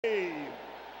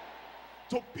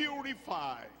to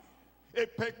purify a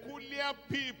peculiar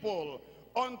people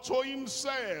unto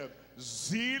himself,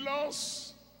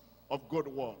 zealous of good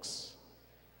works.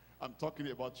 I'm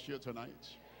talking about you tonight.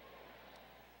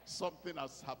 Something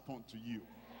has happened to you.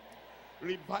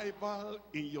 Revival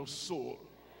in your soul.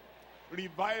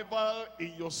 Revival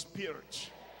in your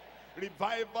spirit.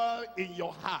 Revival in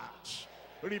your heart.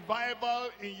 Revival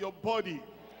in your body.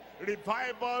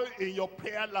 Revival in your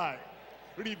prayer life.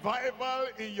 Revival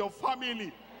in your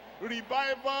family.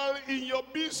 Revival in your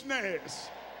business.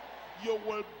 You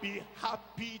will be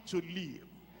happy to live.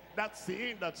 That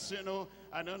thing that's,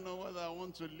 I don't know whether I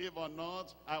want to live or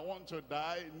not. I want to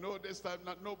die. No, this time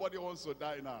nobody wants to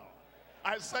die now.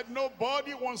 I said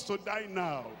nobody wants to die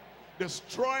now. The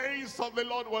strength of the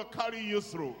Lord will carry you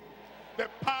through. The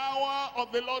power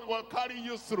of the Lord will carry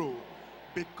you through.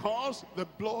 Because the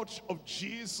blood of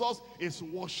Jesus is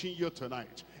washing you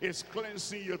tonight. It's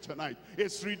cleansing you tonight.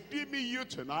 It's redeeming you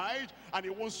tonight. And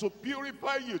it wants to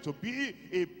purify you to be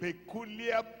a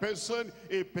peculiar person,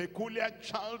 a peculiar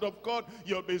child of God.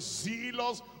 You'll be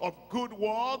zealous of good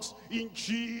works in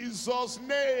Jesus'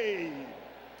 name.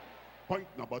 Point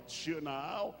number 2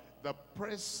 now. The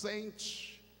present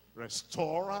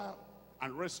restorer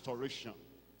and restoration.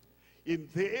 In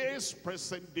this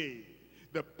present day,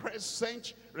 the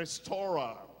present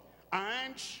restorer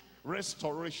and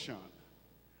restoration.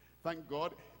 Thank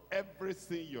God,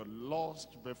 everything you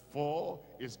lost before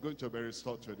is going to be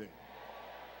restored today.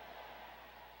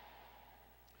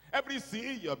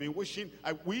 Everything you have been wishing,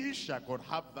 I wish I could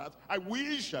have that, I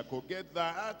wish I could get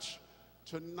that.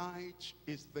 Tonight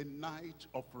is the night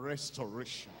of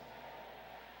restoration.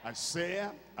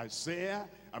 Isaiah,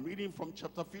 I'm reading from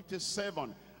chapter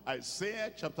 57.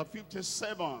 Isaiah chapter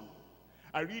 57.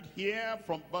 I read here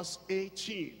from verse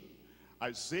 18.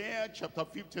 Isaiah chapter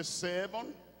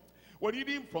 57. We're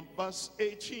reading from verse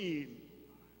 18.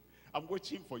 I'm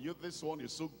waiting for you. This one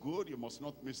is so good, you must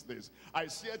not miss this.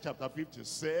 Isaiah chapter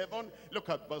 57. Look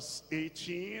at verse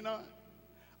 18.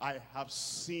 I have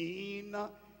seen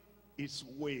his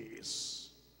ways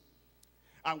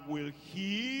and will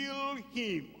heal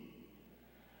him.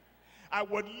 I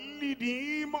will lead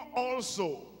him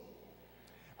also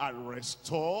and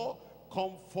restore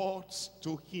comforts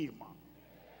to him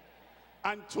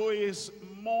and to his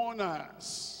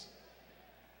mourners.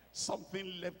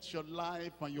 Something left your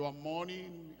life and you are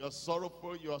mourning, you're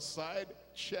sorrowful, you're sad.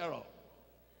 Cheer up.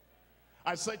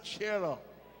 I said cheer up.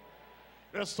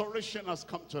 Restoration has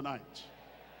come tonight.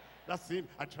 That thing,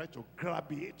 I tried to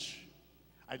grab it,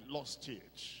 I lost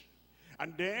it.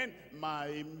 And then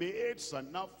my mates are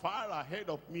now far ahead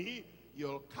of me.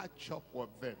 You'll catch up with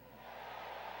them.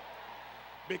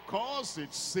 Because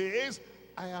it says,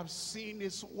 I have seen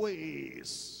his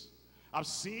ways. I've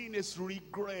seen his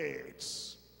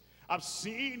regrets. I've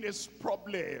seen his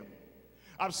problem.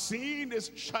 I've seen his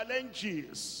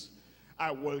challenges.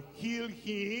 I will heal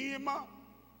him.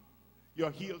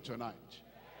 You're healed tonight.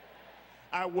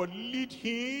 I will lead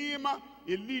him.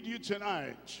 He'll lead you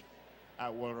tonight. I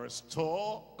will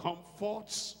restore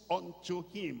comforts unto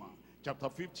him. Chapter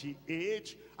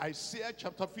 58, Isaiah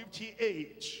chapter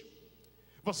 58.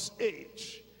 Verse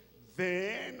 8,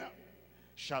 then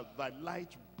shall thy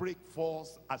light break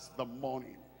forth as the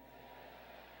morning.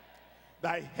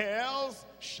 Thy health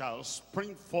shall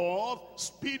spring forth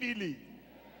speedily.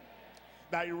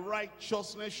 Thy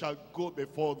righteousness shall go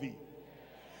before thee.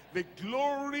 The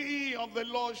glory of the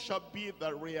Lord shall be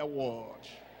the reward.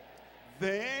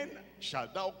 Then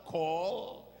shalt thou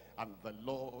call, and the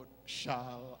Lord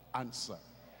shall answer.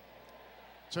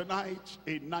 Tonight,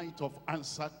 a night of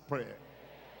answered prayer.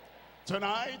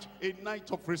 Tonight, a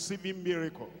night of receiving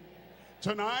miracle.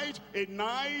 Tonight, a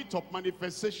night of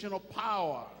manifestation of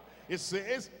power. It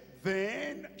says,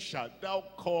 then shalt thou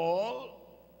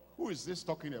call. Who is this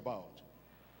talking about?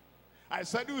 I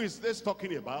said, who is this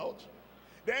talking about?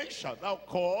 Then shalt thou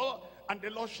call, and the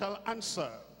Lord shall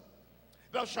answer.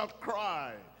 Thou shalt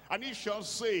cry, and he shall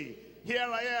say, here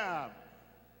I am.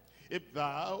 If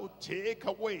thou take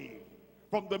away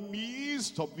from the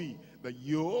midst of thee the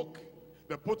yoke,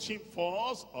 the putting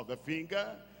forth of the finger,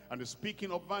 and the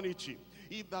speaking of vanity,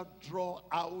 if thou draw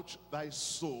out thy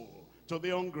soul to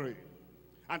the hungry,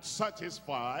 and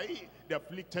satisfy the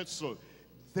afflicted soul,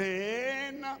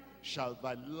 then shall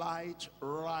thy light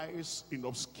rise in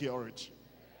obscurity.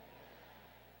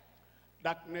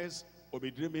 Darkness will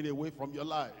be driven away from your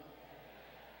life.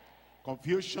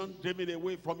 Confusion driven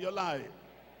away from your life.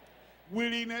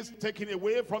 Weariness taken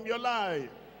away from your life.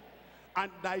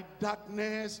 And thy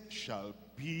darkness shall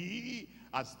be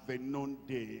as the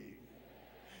noonday.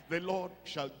 The Lord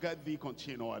shall guide thee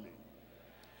continually.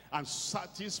 and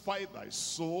satisfy thy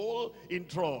soul in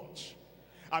drought,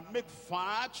 and make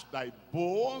fat thy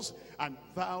bones, and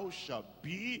thou shalt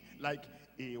be like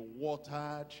a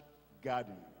watered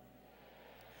garden,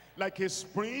 like a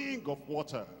spring of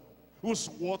water, whose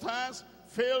waters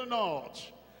fail not.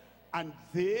 And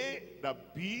they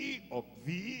that be of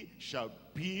thee shall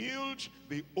build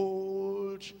the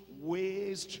old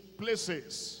waste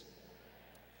places.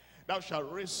 Thou shalt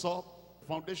raise up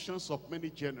foundations of many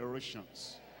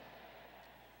generations.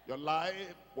 Your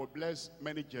life will bless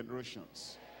many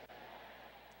generations.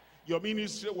 Your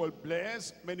ministry will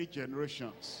bless many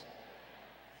generations.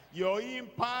 Your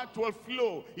impact will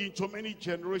flow into many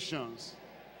generations.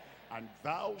 And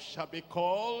thou shalt be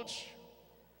called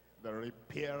the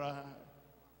repairer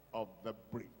of the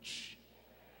breach.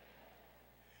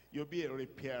 You'll be a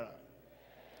repairer.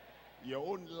 Your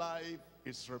own life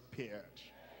is repaired.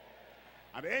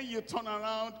 And then you turn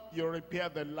around, you repair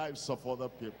the lives of other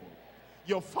people.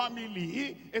 Your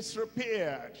family is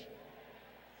repaired.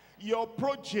 Your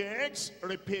projects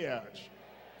repaired.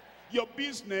 Your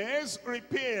business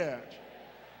repaired.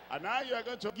 And now you are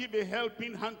going to give a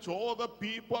helping hand to other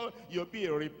people. You'll be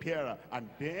a repairer. And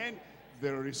then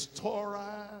the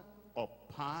restorer of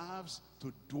paths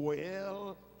to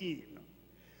dwell in.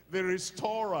 The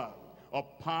restorer of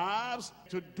paths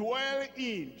to dwell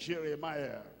in.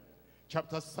 Jeremiah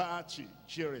chapter 30.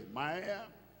 Jeremiah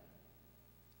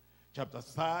chapter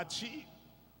 30.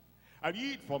 I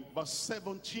read from verse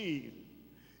 17.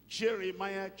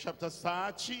 Jeremiah chapter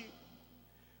 30,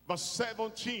 verse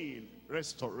 17.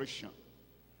 Restoration.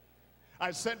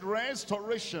 I said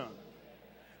restoration.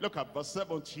 Look at verse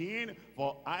 17.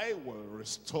 For I will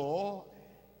restore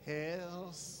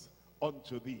health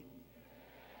unto thee.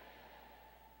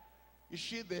 Is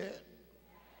she there?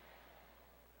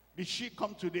 Did she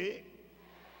come today?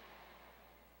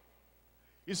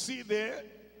 Is he there?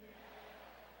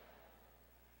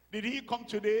 Did he come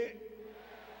today?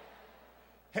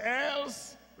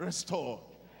 Health restored.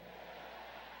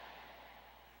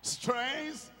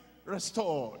 Strength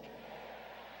restored.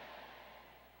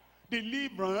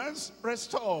 Deliverance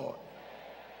restored.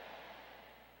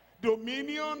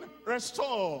 Dominion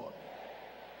restored.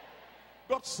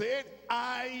 God said,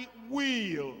 I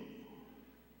will.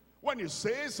 When he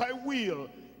says, I will,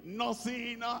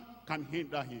 nothing can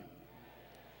hinder him.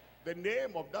 The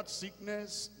name of that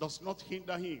sickness does not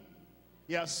hinder him.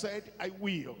 He has said, I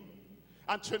will.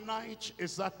 And tonight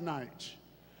is that night.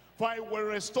 For I will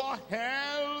restore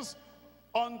health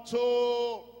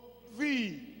unto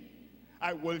thee.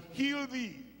 I will heal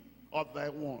thee of thy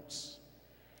wounds.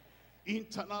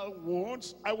 Internal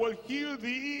wounds, I will heal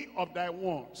thee of thy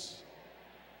wounds.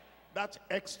 That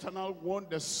external wound,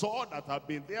 the sore that have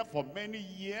been there for many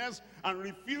years and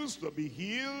refused to be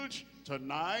healed,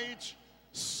 tonight,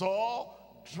 sore,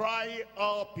 dry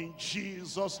up in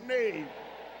Jesus' name.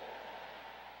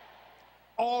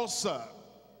 Ulcer,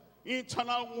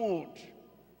 internal wound.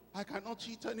 I cannot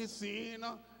eat anything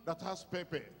that has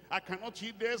pepper. I cannot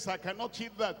eat this, I cannot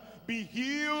eat that. Be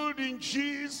healed in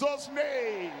Jesus'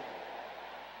 name.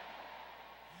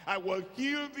 I will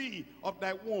heal thee of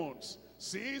thy wounds.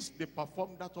 Since they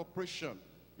performed that operation,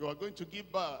 you are going to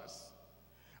give birth.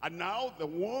 And now the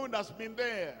wound has been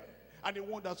there, and the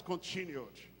wound has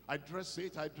continued. I dress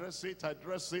it, I dress it, I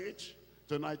dress it.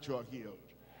 Tonight you are healed.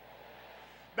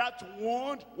 That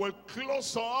wound will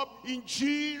close up in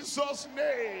Jesus'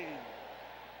 name.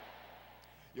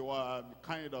 You are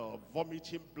kind of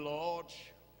vomiting blood,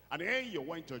 and then you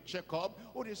went to check up.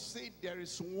 Oh, they said there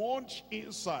is wound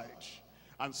inside.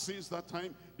 And since that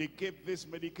time, they gave this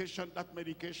medication, that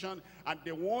medication, and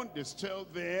the wound is still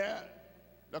there.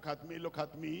 Look at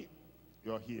me,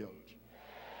 you're healed.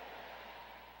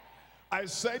 I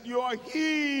said you are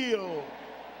healed.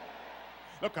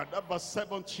 Look at that verse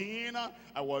 17.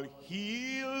 I will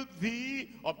heal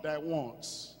thee of thy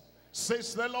wounds,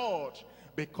 says the Lord,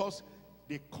 because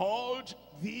they called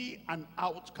thee an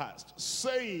outcast,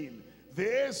 saying,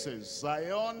 this is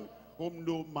Zion, whom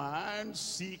no man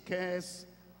seeketh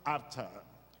after.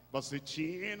 Verse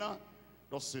 18,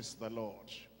 thus says the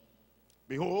Lord,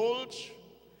 behold,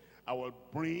 I will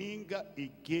bring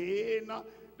again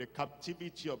the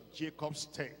captivity of Jacob's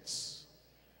tents,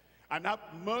 and have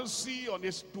mercy on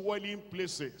his dwelling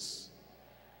places.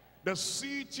 The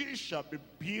city shall be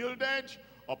builded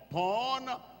upon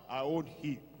our own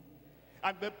heap,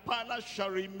 and the palace shall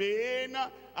remain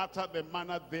after the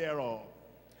manner thereof.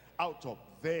 Out of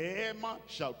them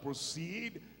shall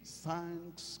proceed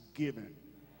thanksgiving,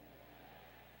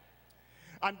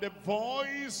 and the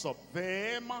voice of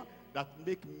them that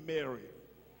make merry.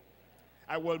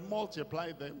 I will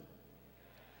multiply them.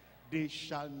 they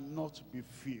shall not be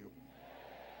few.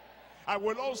 I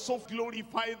will also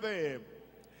glorify them,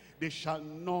 they shall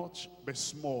not be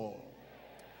small.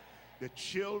 The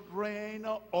children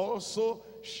also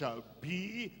shall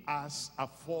be as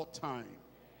aforetime.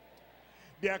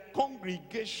 Their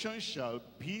congregation shall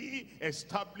be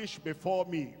established before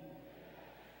me.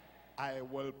 I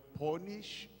will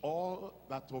punish all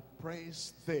that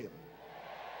oppress them.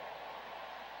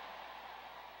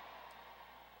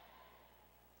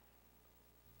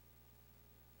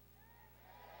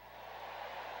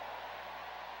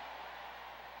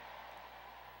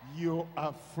 You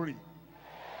are free.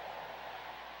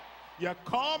 You are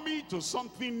coming to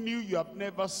something new you have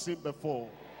never seen before.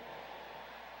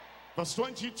 Verse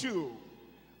 22,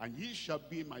 and ye shall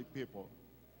be my people,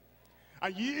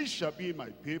 and ye shall be my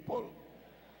people,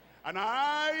 and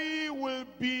I will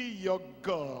be your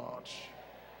God.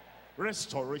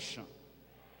 Restoration.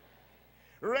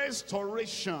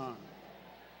 Restoration.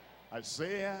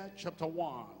 Isaiah chapter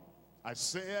 1.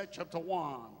 Isaiah chapter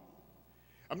 1.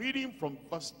 I'm reading from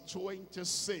verse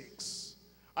 26.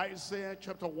 Isaiah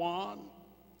chapter 1.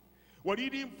 We're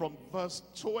reading from verse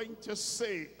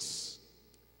 26.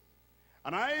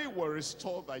 And I will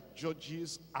restore thy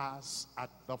judges as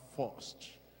at the first,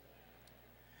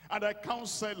 and thy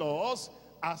counselors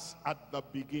as at the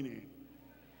beginning.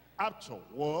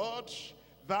 Afterward,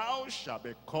 thou shalt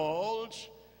be called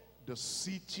the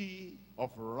city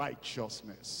of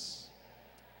righteousness,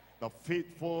 the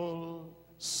faithful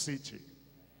city.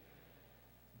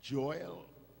 Joel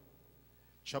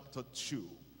chapter 2.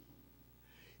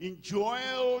 In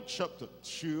Joel chapter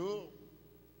 2,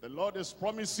 the Lord is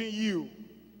promising you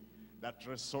that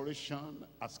restoration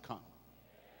has come.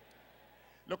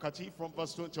 Look at it from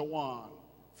verse 21.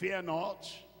 Fear not,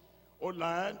 O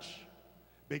land,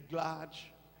 be glad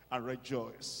and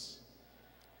rejoice,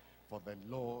 for the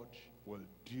Lord will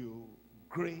do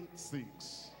great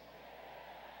things.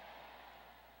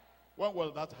 When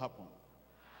will that happen?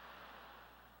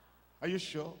 Are you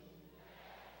sure?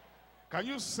 Can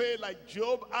you say like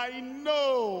Job, I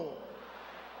know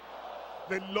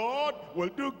the Lord will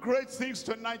do great things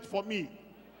tonight for me?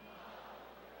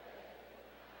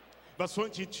 Verse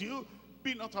 22,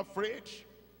 be not afraid,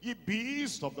 ye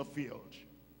beasts of the field,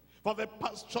 for the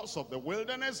pastures of the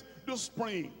wilderness do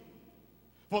spring,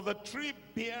 for the tree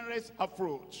beareth a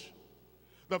fruit,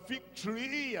 the fig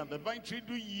tree and the vine tree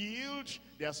do yield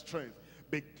their strength.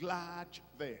 Be glad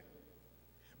then,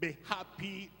 be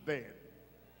happy then,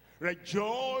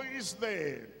 rejoice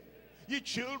then, ye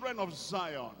children of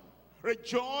Zion.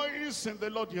 Rejoice in the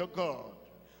Lord your God,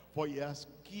 for he has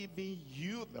given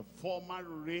you the former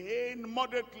rain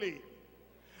moderately,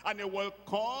 and it will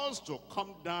cause to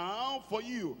come down for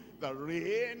you the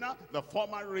rain, the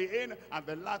former rain, and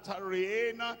the latter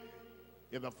rain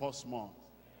in the first month.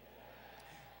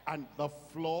 And the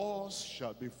floors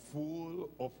shall be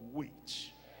full of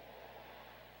wheat,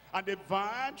 and the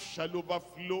vine shall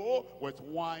overflow with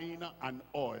wine and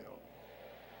oil.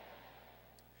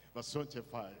 Verse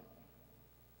 25.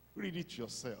 Read it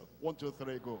yourself. 1, 2,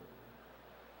 3, go.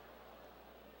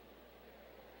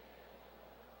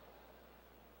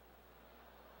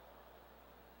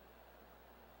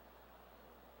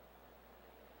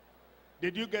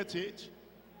 Did you get it?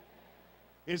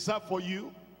 Is that for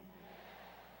you?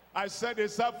 I said,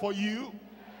 is that for you?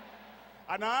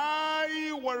 And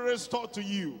I will restore to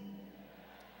you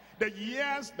the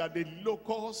years that the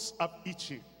locusts have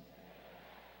eaten,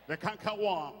 the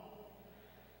cankerworm,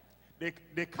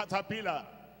 the caterpillar,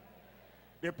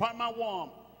 the palmer worm,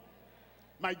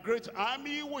 my great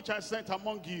army which I sent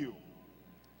among you,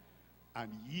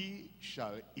 and ye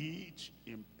shall eat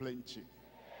in plenty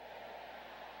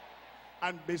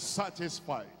and be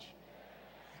satisfied,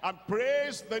 and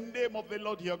praise the name of the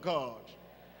Lord your God,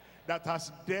 that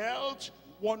has dealt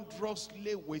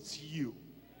wondrously with you.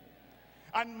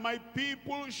 And my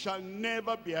people shall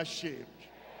never be ashamed.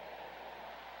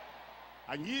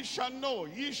 And ye shall know,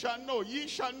 ye shall know, ye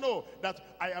shall know that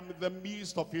I am in the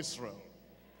midst of Israel,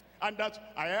 and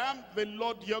that I am the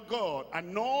Lord your God,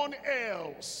 and none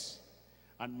else.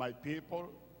 And my people,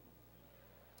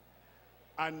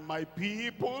 and my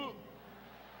people,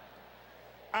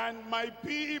 and my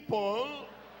people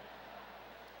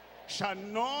shall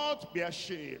not be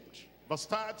ashamed. Verse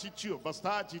 32, verse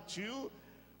 32,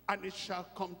 and it shall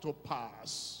come to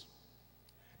pass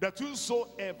that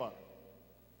whosoever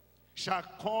shall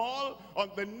call on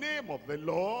the name of the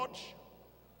Lord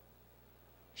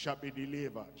shall be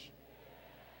delivered.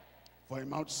 For in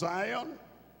Mount Zion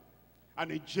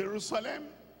and in Jerusalem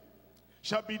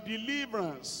shall be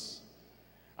deliverance,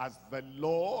 as the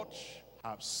Lord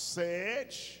have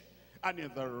said, and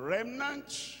in the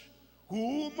remnant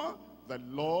whom the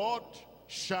Lord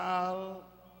shall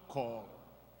call.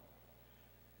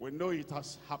 We know it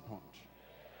has happened.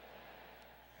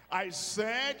 I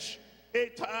said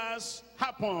it has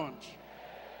happened.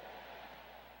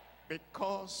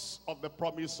 Because of the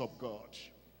promise of God.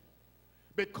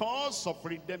 Because of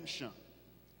redemption.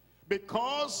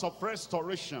 Because of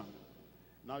restoration.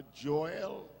 Now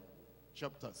Joel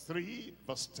chapter 3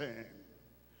 verse 10.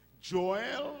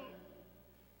 Joel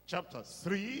chapter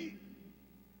 3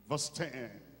 verse 10.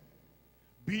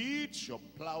 Beat your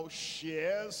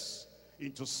plowshares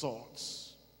into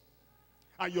swords,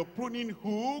 and your pruning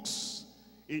hooks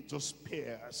into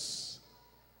spears.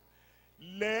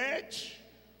 Let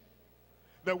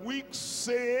the weak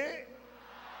say,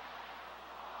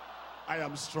 I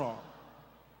am strong.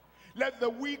 Let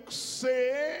the weak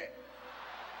say,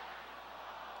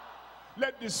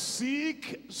 let the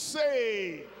sick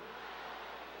say,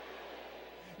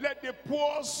 let the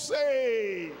poor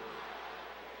say,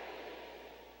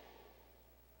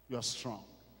 you are strong.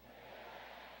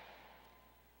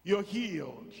 You're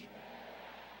healed.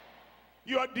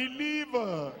 You are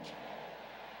delivered.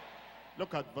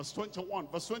 Look at verse 21.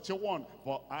 Verse 21.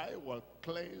 For I will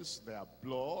cleanse their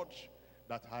blood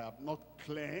that I have not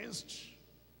cleansed,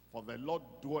 for the Lord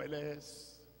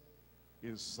dwelleth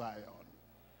in Zion.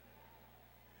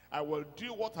 I will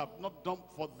do what I have not done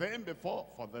for them before,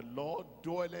 for the Lord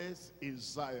dwelleth in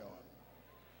Zion.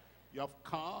 You have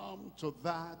come to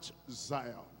that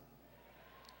Zion.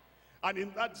 And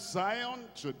in that Zion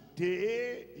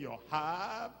today, you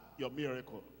have your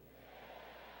miracle.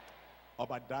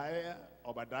 Obadiah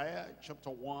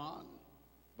chapter 1,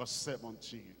 verse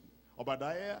 17.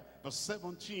 Obadiah, verse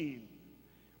 17.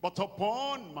 But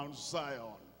upon Mount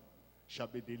Zion shall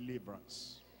be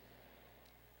deliverance.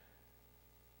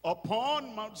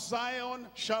 Upon Mount Zion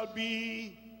shall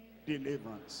be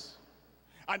deliverance.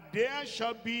 And there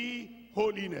shall be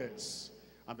holiness.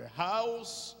 And the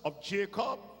house of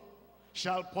Jacob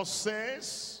shall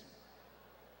possess.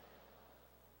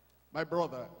 My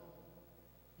brother,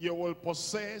 you will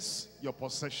possess your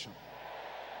possession.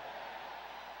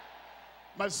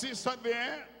 My sister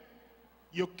there,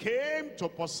 you came to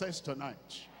possess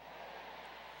tonight.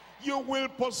 You will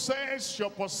possess your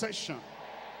possession.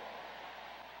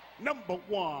 Number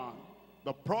one,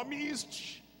 the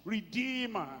promised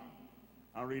Redeemer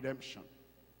and redemption.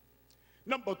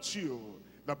 Number two,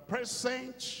 the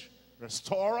present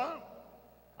Restorer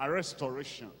and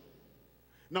restoration.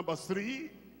 Number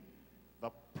three, the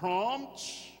prompt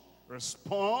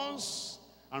response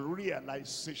and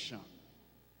realization.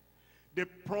 The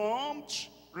prompt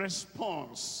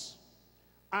response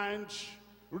and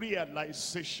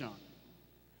realization.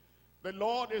 The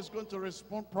Lord is going to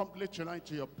respond promptly tonight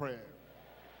to your prayer.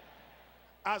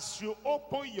 As you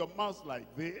open your mouth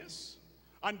like this,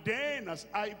 and then as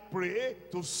I pray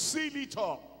to seal it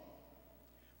up,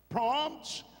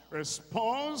 prompt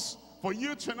response for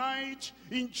you tonight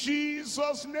in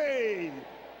Jesus' name.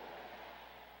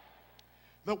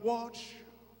 The word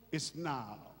is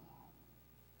now.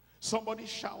 Somebody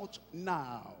shout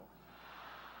now.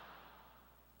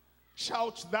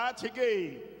 Shout that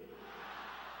again.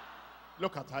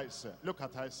 Look at Isaiah. Look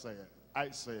at Isaiah.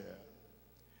 Isaiah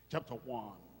chapter 1.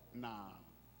 Now.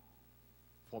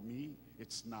 For me,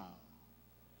 it's now.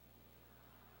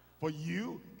 For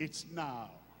you, it's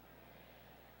now.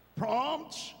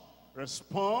 Prompt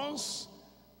response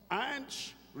and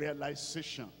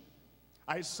realization.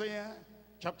 Isaiah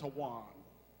chapter 1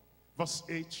 verse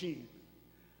 18.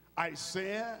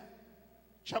 Isaiah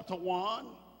chapter 1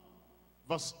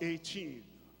 verse 18.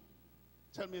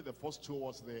 Tell me the first two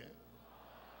words there.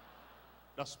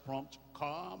 That's prompt.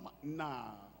 Come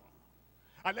now.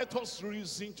 And let us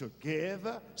reason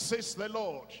together, says the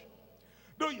Lord.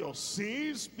 Though your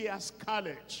sins be as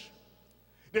scarlet,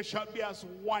 they shall be as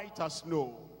white as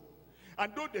snow.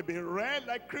 And though they be red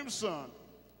like crimson,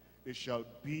 they shall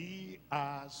be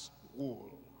as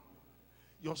wool.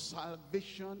 Your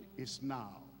salvation is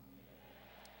now.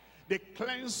 The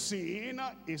cleansing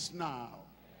is now.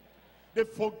 The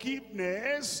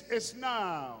forgiveness is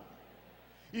now.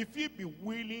 If ye be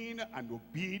willing and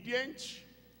obedient,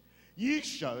 ye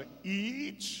shall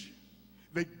eat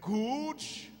the good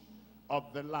of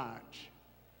the land.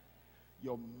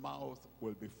 Your mouth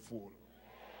will be full.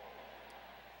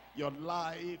 Your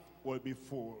life will be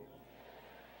full.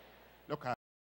 Look at